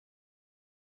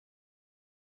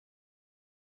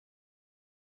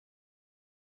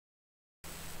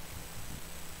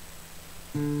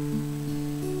Tiny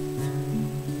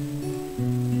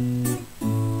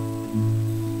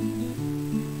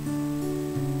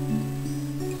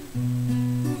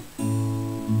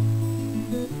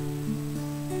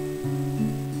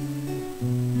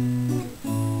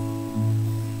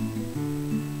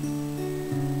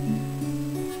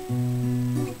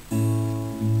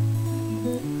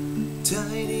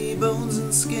bones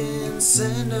and skin,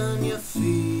 sand on your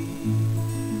feet.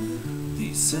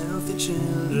 These healthy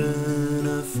children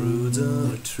are fruits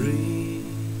of a tree.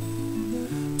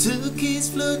 Two keys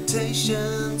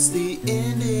flotations, the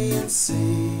Indian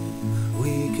Sea.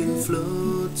 We can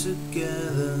float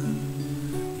together,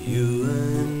 you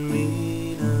and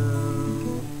me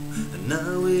now. And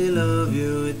now we love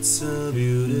you, it's a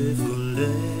beautiful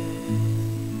day.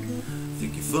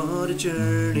 Thank you for the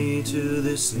journey to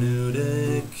this new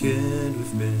decade.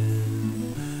 We've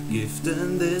been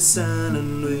gifted this sun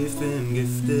and we've been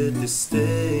gifted this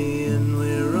day, and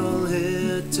we're all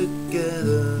here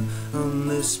together on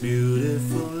this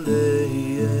beautiful day.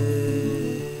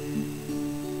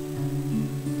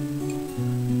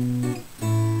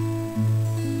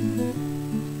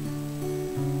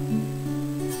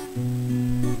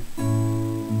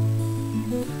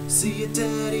 See your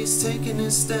daddy's taking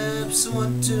his steps,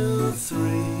 1, 2, 3,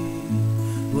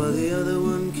 while the other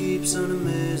one keeps on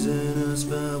amazing us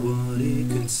by what he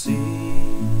can see.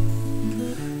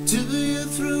 To you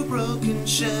through broken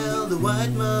shell, the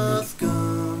white moth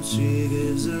comes. She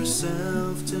gives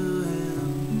herself to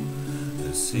him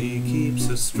as he keeps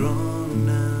her strong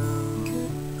now.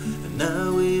 And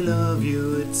now we love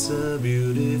you, it's a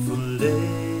beautiful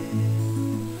day.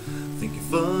 Thank you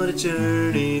for the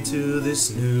journey to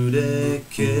this new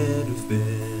decade. We've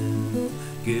been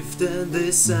gifted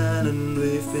this sun and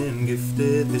we've been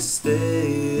gifted this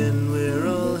day, and we're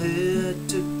all here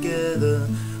together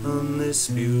on this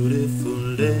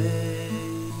beautiful day.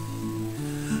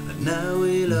 And now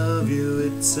we love you,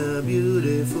 it's a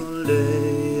beautiful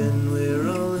day, and we're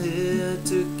all here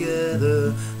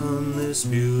together on this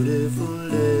beautiful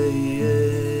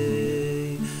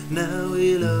day. Now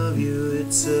we love you,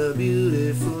 it's a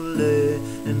beautiful day,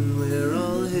 and we're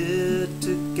all here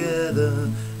together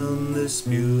on this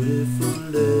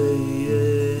beautiful day.